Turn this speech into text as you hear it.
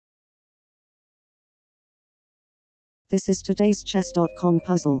This is today's chess.com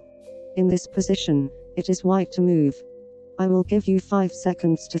puzzle. In this position, it is white to move. I will give you 5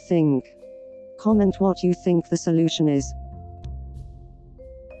 seconds to think. Comment what you think the solution is.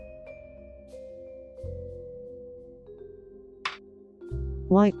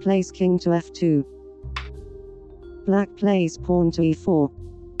 White plays king to f2. Black plays pawn to e4.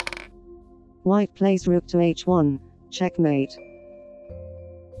 White plays rook to h1, checkmate.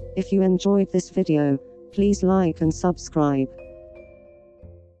 If you enjoyed this video, please like and subscribe.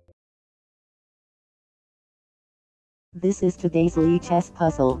 This is today's Lichess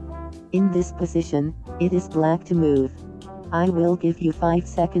puzzle. In this position, it is black to move. I will give you 5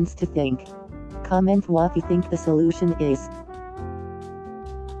 seconds to think. Comment what you think the solution is.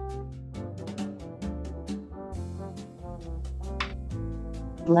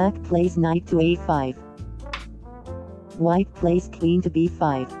 Black plays knight to a5. White plays queen to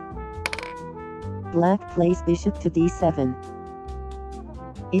b5. Black plays bishop to d7.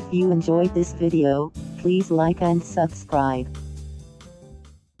 If you enjoyed this video, please like and subscribe.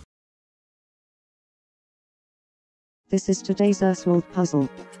 This is today's Auerswald puzzle.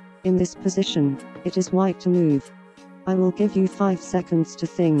 In this position, it is white to move. I will give you 5 seconds to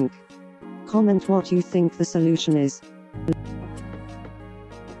think. Comment what you think the solution is.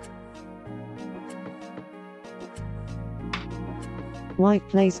 White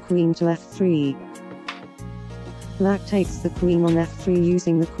plays queen to f3. Black takes the queen on f3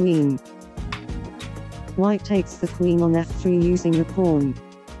 using the queen. White takes the queen on f3 using the pawn.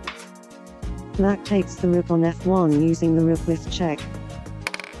 Black takes the rook on f1 using the rook with check.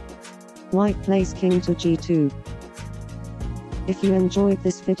 White plays king to g2. If you enjoyed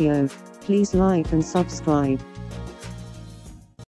this video, please like and subscribe.